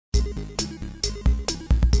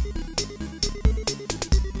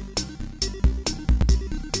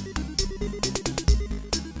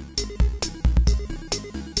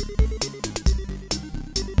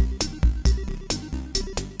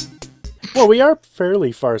Well, we are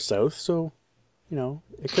fairly far south, so, you know,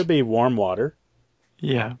 it could be warm water.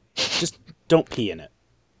 Yeah. Just don't pee in it.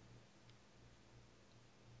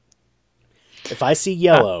 If I see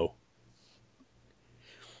Ah. yellow...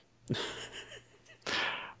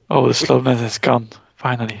 Oh, the slowness is gone.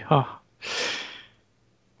 Finally. Oh.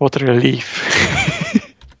 What a relief.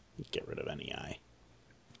 Get rid of NEI.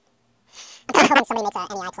 I'm kind of hoping somebody makes an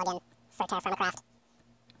NEI plugin for TerraFirmaCraft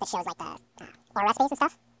that shows like the ore recipes and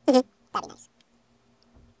stuff. That'd be nice.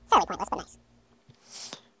 Fairly pointless, but nice.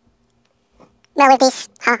 Well, with these,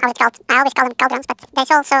 how is it called? I always call them cauldrons, but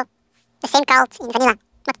there's also the same cult in vanilla.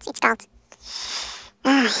 What it's called?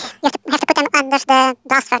 You have to put them under the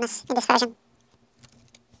blast furnace in this version.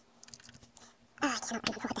 I cannot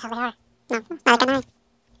remember what the hell they are. No, neither can I.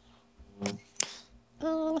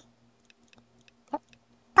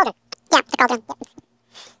 Cauldron. Yeah, the cauldron. Yeah.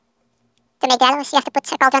 To make the alloys, you have to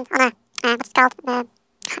put a cauldron on a, what's it called?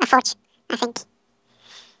 A forge, I think.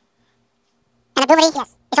 And a brewery,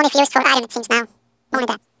 yes, it's only used for iron, it seems now. Only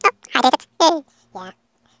that. Oh, hydrated. Yay. Yeah. I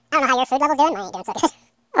don't know how your food level's doing. Mine ain't doing so good.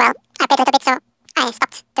 Well, I played a little bit, so I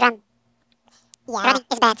stopped to run. Yeah. Running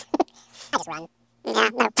is bad. I just run. Yeah,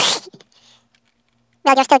 no.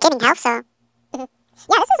 Well, you're still gaining health, so... Yeah, this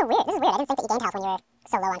is weird. I didn't think that you gained health when you were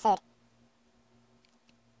so low on food.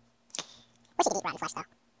 Wish you could eat rotten flesh, though.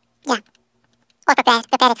 Yeah. Or prepare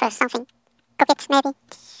it for something. Cook it, maybe.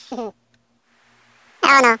 Oh,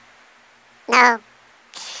 no. No.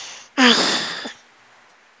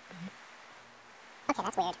 Okay,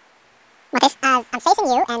 that's weird. What is? I'm facing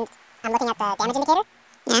you, and I'm looking at the damage indicator.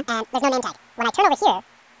 Yeah. And there's no name tag. When I turn over here,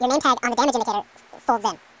 your name tag on the damage indicator folds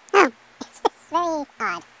in. Oh. It's very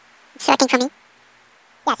odd. It's working for me.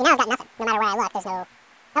 Yeah, see, now I've got nothing. No matter where I look, there's no...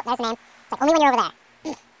 Oh, there's the name. It's like only when you're over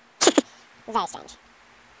there. Very strange.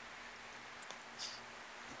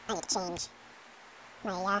 I need to change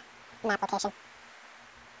my map location.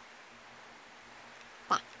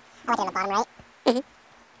 There. I like it in the bottom right. Yeah,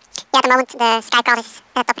 at the moment the sky cloud is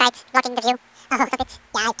at the top right, blocking the view a little bit.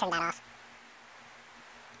 Yeah, I turned that off.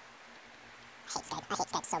 I hate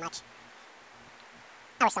Skype so much.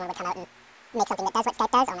 I wish someone would come out and make something that does what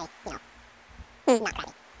Skype does, only, you know, not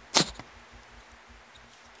crappy.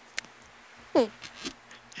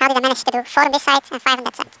 How did I manage to do 4 on this side and 5 on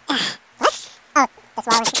that side? What? Oh, this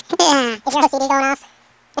wall is... Yeah. Is your OCD going off?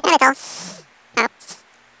 A little. Oh.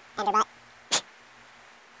 Ender butt.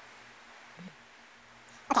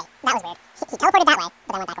 Okay, that was weird. He teleported that way,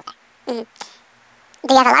 but then went back over there. Do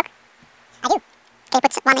you have a log? I do. Can you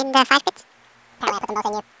put one in the 5 pit? Apparently I put them both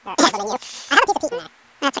in you. Or both of them in you. I have a piece of peat in there.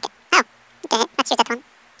 That's okay. Oh, okay, let's use that one.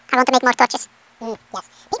 I want to make more torches. Yes.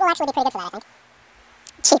 Peat will actually be pretty good for that, I think.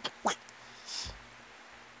 Cheap. Yeah.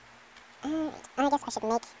 Alright, I guess I should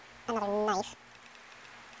make another knife.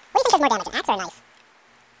 What do you think does more damage, an axe or a knife?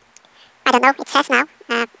 I don't know, it says now.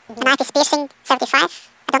 A knife is piercing 75.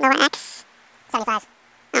 I don't know an axe. 75.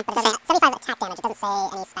 Oh, but it doesn't 75 attack damage, it doesn't say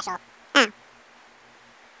any special. Oh.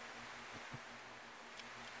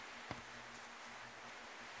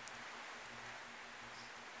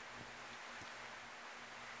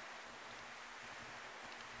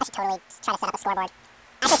 I should totally try to set up a scoreboard. I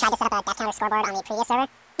actually tried to set up a death counter scoreboard on the previous server,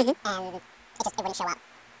 and it wouldn't show up.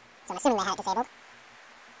 So I'm assuming they had it disabled.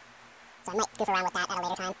 So I might goof around with that at a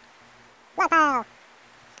later time. Log pile!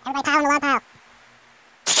 Everybody pile in the log pile!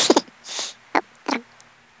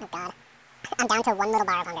 Oh god. I'm down to 1 little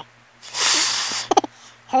bar of hunger.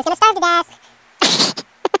 Who's gonna starve to death?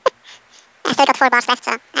 I still got 4 bars left,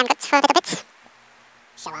 so I'm good for a little bit.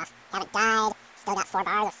 Show off. Haven't died. Still got 4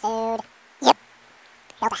 bars of food. Yep.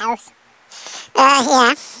 Built a house.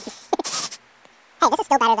 Yeah. Hey, this is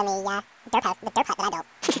still better than the dirt hut that I built.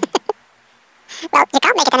 Well, you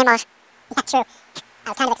can't make it anymore. Yeah, true. I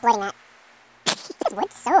was kind of exploiting that. This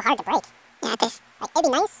wood's so hard to break. Yeah, it is. Like,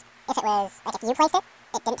 it'd be nice if it was, like, if you placed it,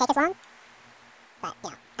 it didn't take as long. But, you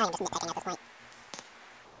know, I'm just nitpicking at this point.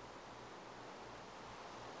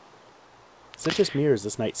 Is it just me, or does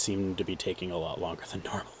this night seem to be taking a lot longer than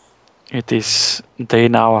normal? It is day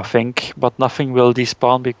now, I think, but nothing will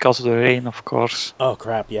despawn because of the rain, of course. Oh,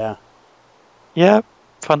 crap, yeah. Yeah,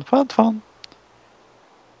 fun. Alright,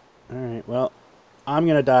 well, I'm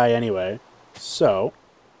gonna die anyway, so...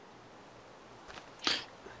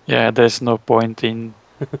 Yeah, there's no point in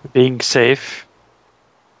being safe.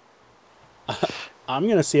 I'm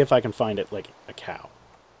gonna see if I can find it, like, a cow.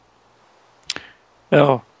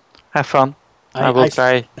 Oh, have fun. I will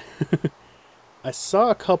try. I saw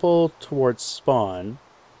a couple towards spawn,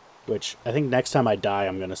 which I think next time I die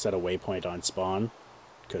I'm gonna set a waypoint on spawn,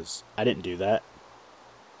 because I didn't do that.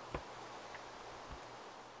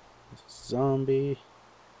 Zombie.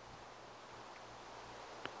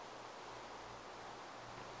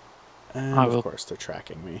 And I of will. course they're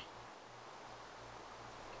tracking me.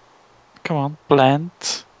 Come on,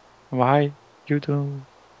 plant. Why you do?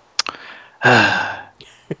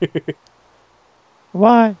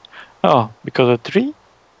 Why? Oh, because of tree?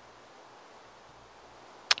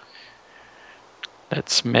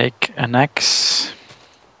 Let's make an axe.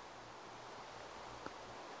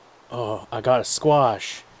 Oh, I got a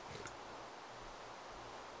squash.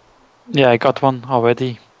 Yeah, I got one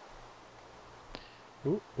already.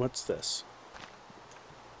 Ooh, what's this?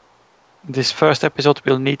 This first episode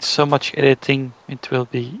will need so much editing. It will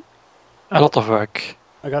be a lot of work.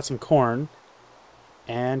 I got some corn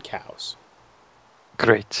and cows.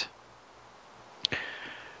 Great.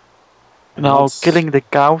 And Now, once... killing the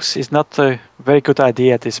cows is not a very good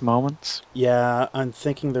idea at this moment. Yeah, I'm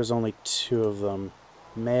thinking there's only 2 of them.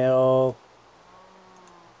 Male.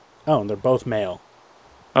 Oh, and they're both male.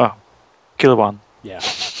 Oh, kill one. Yeah.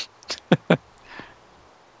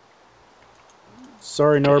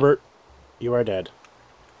 Sorry, Norbert. You are dead.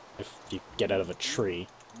 If you get out of a tree.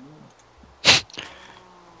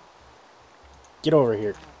 Get over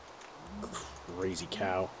here, crazy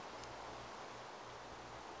cow.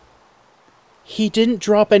 He didn't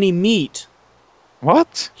drop any meat.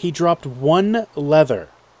 What? He dropped 1 leather.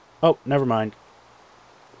 Oh, never mind.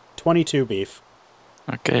 22 beef.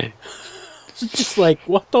 Okay. Just like,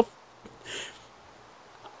 what the...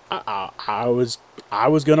 I was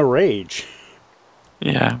gonna rage.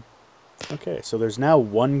 Yeah. Okay, so there's now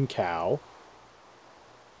 1 cow.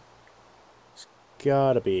 It's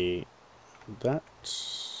gotta be... It's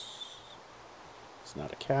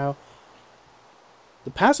not a cow.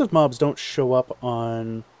 The passive mobs don't show up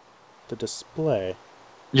on the display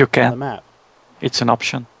You on the can. map. It's an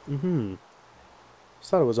option. Mm-hmm. I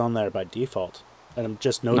thought it was on there by default. And I'm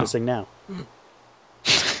just noticing now.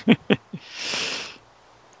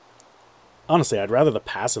 Honestly, I'd rather the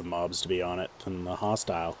passive mobs to be on it than the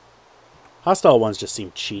hostile. Hostile ones just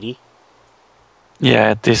seem cheaty.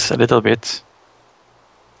 Yeah, it is a little bit.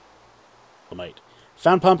 Might.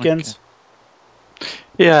 Found pumpkins. Okay.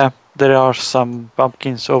 Yeah, there are some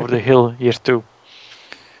pumpkins over the hill here too.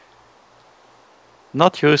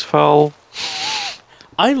 Not useful.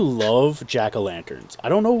 I love jack-o'-lanterns. I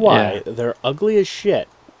don't know why. Yeah. They're ugly as shit,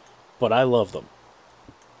 but I love them.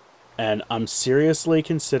 And I'm seriously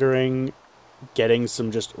considering getting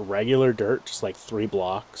some just regular dirt, just like 3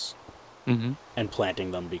 blocks, Mm-hmm. and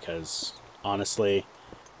planting them because, honestly,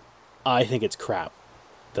 I think it's crap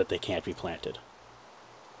that they can't be planted.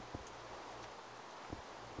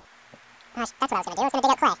 Gosh, that's what I was going to do. I was going to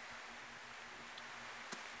dig out clay.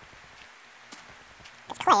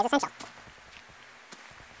 Because clay is essential.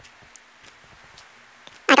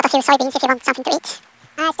 I got a few soybeans if you want something to eat.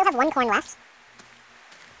 I still have 1 corn left.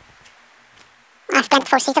 I've planted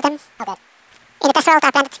 4 seeds of them. Oh, good. In the test world,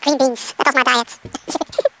 I planted green beans. That was my diet.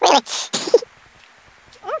 Really?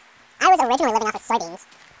 I was originally living off of soybeans.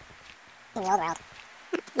 In the old world.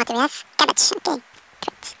 What do we have? Cabbage. Okay.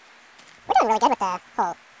 Great. We're doing really good with the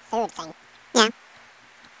whole food thing. Yeah.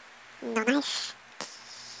 No knife.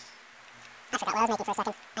 I forgot what I was making for a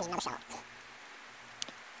second. I need another shovel.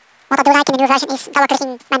 What I do like in the new version is double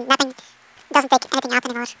clicking when mapping doesn't take anything out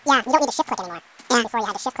anymore. Yeah, you don't need to shift click anymore. Yeah. Before you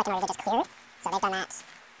had to shift click in order to just clear it. So they've done that.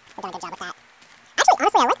 They've done a good job with that. Actually,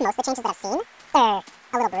 honestly, I like most of the changes that I've seen. They're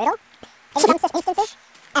a little brutal in some instances,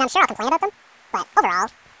 and I'm sure I'll complain about them. But overall,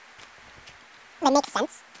 they make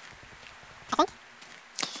sense. I think.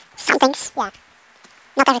 Some things. Yeah.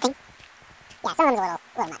 Not everything. Yeah, some of them's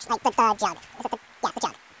a little much. Like the jug. Is it the... Yeah, the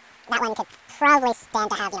jug. That one could probably stand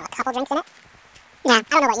to have, a couple drinks in it. Yeah. I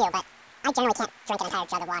don't know about you, but I generally can't drink an entire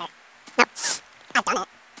jug of water. Nope. I've done it.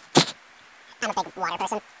 I'm a big water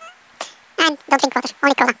person. And don't drink water,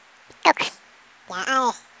 only cola. Coke. Yeah,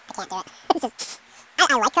 I can't do it. It's just,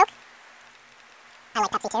 I like Coke. I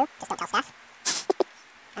like Pepsi too, just don't tell Steph.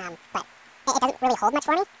 But it doesn't really hold much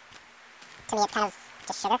for me. To me, it's kind of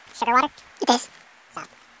just sugar water. It is. So,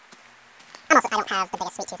 I don't have the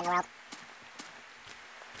biggest sweet tooth in the world.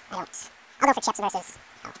 I'll go for chips versus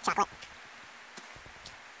chocolate.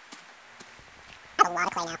 I have a lot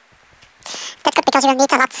of clay now. That's good because you will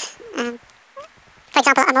need a lot. For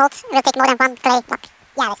example, a mold will take more than 1 clay block.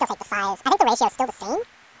 Yeah, they still take the 5. I think the ratio is still the same.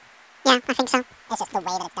 Yeah, I think so. It's just the way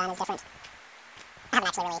that it's done is different. I haven't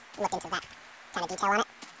actually really looked into that kind of detail on it.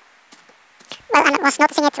 Well, I was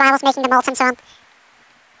noticing it while I was making the molds and so on.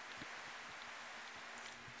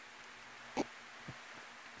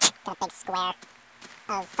 Got a big square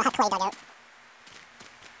of clay dugout.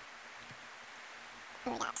 What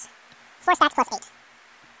do we got? 4 stacks plus 8.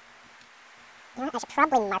 You know what? I should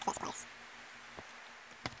probably mark this place.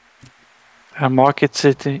 Mark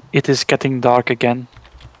it is getting dark again.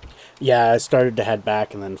 Yeah, I started to head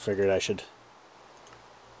back and then figured I should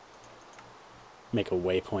make a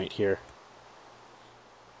waypoint here.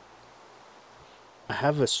 I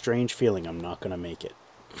have a strange feeling I'm not going to make it.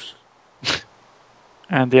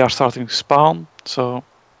 And they are starting to spawn, so...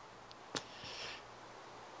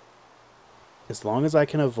 As long as I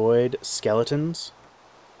can avoid skeletons,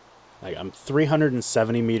 like I'm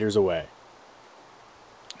 370 meters away.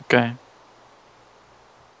 Okay.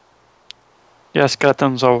 Yeah,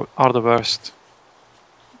 skeletons are the worst.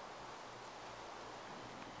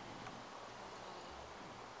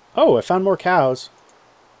 Oh, I found more cows.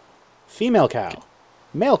 Female cow.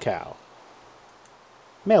 Male cow.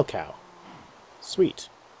 Male cow. Sweet.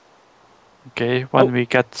 Okay, when we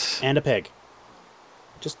get... And a pig.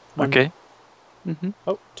 Just one. Okay. Mm-hmm.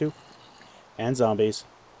 Oh, two. And zombies.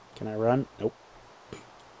 Can I run? Nope.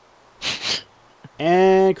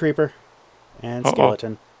 And creeper. And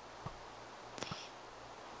skeleton.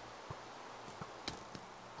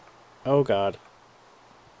 Oh god.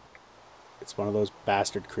 It's one of those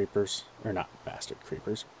bastard creepers. Or not bastard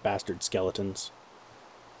creepers. Bastard skeletons.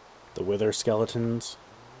 The wither skeletons.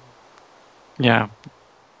 Yeah.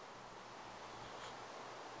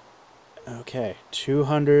 Okay.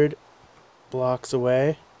 200 blocks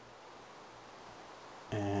away.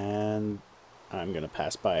 And I'm gonna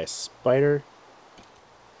pass by a spider.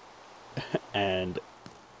 And...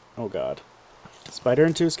 oh god. Spider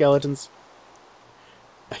and 2 skeletons.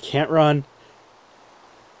 I can't run.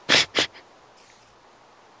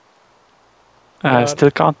 I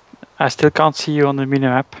still can't see you on the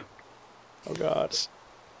minimap. Oh god.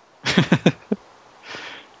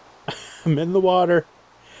 I'm in the water.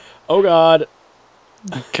 Oh god.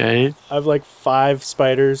 Okay. I have like 5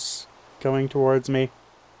 spiders coming towards me.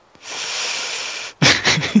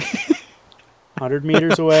 100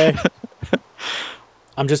 meters away.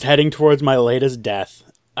 I'm just heading towards my latest death.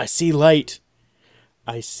 I see light.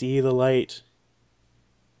 I see the light.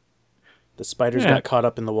 The spiders got caught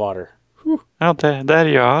up in the water. Whew. Oh, there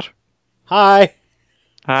you are. Hi.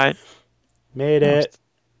 Hi. Made it.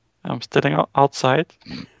 I'm standing outside.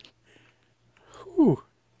 Whew.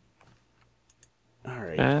 All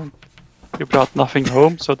right. And you brought nothing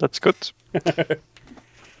home, so that's good.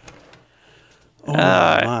 Oh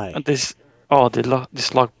my. This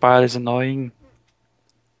log pile is annoying.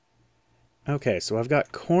 Okay, so I've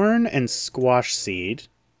got corn and squash seed.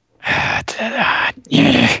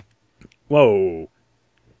 Yeah. Whoa.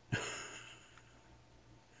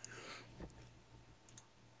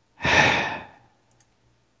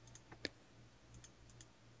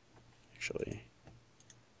 Actually,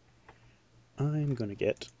 I'm gonna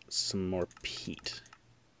get some more peat.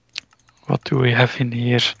 What do we have in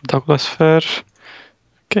here? Douglas fir.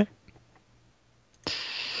 Okay.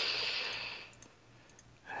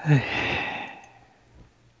 I'm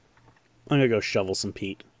gonna go shovel some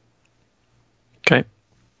peat. Okay.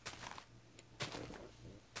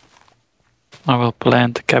 I will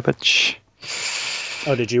plant the cabbage.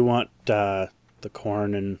 Oh, did you want the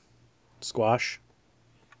corn and squash?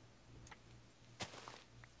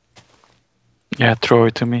 Yeah, throw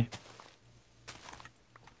it to me.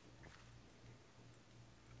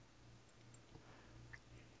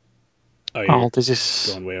 Oh, All this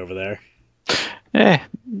is going way over there. Yeah,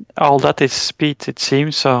 all that is speed, it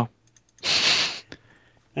seems. So.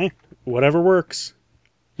 Hey, whatever works.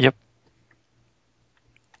 Yep.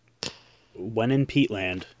 When in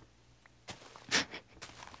Peatland,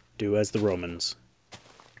 do as the Romans.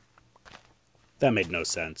 That made no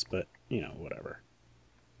sense, but, you know, whatever.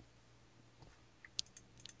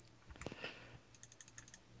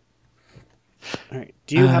 Alright,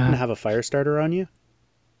 do you happen to have a fire starter on you?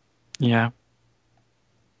 Yeah.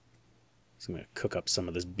 So I'm going to cook up some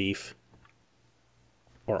of this beef.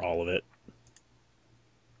 Or all of it.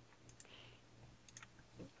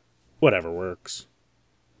 Whatever works.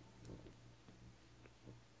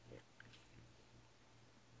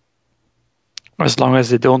 As long as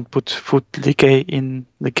they don't put food decay in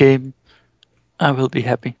the game, I will be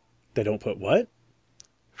happy. They don't put what?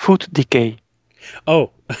 Food decay. Oh,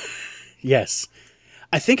 yes.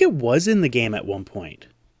 I think it was in the game at one point.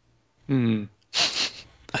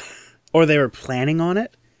 Or they were planning on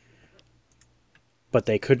it, but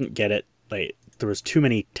they couldn't get it. Like, there was too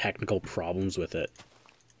many technical problems with it.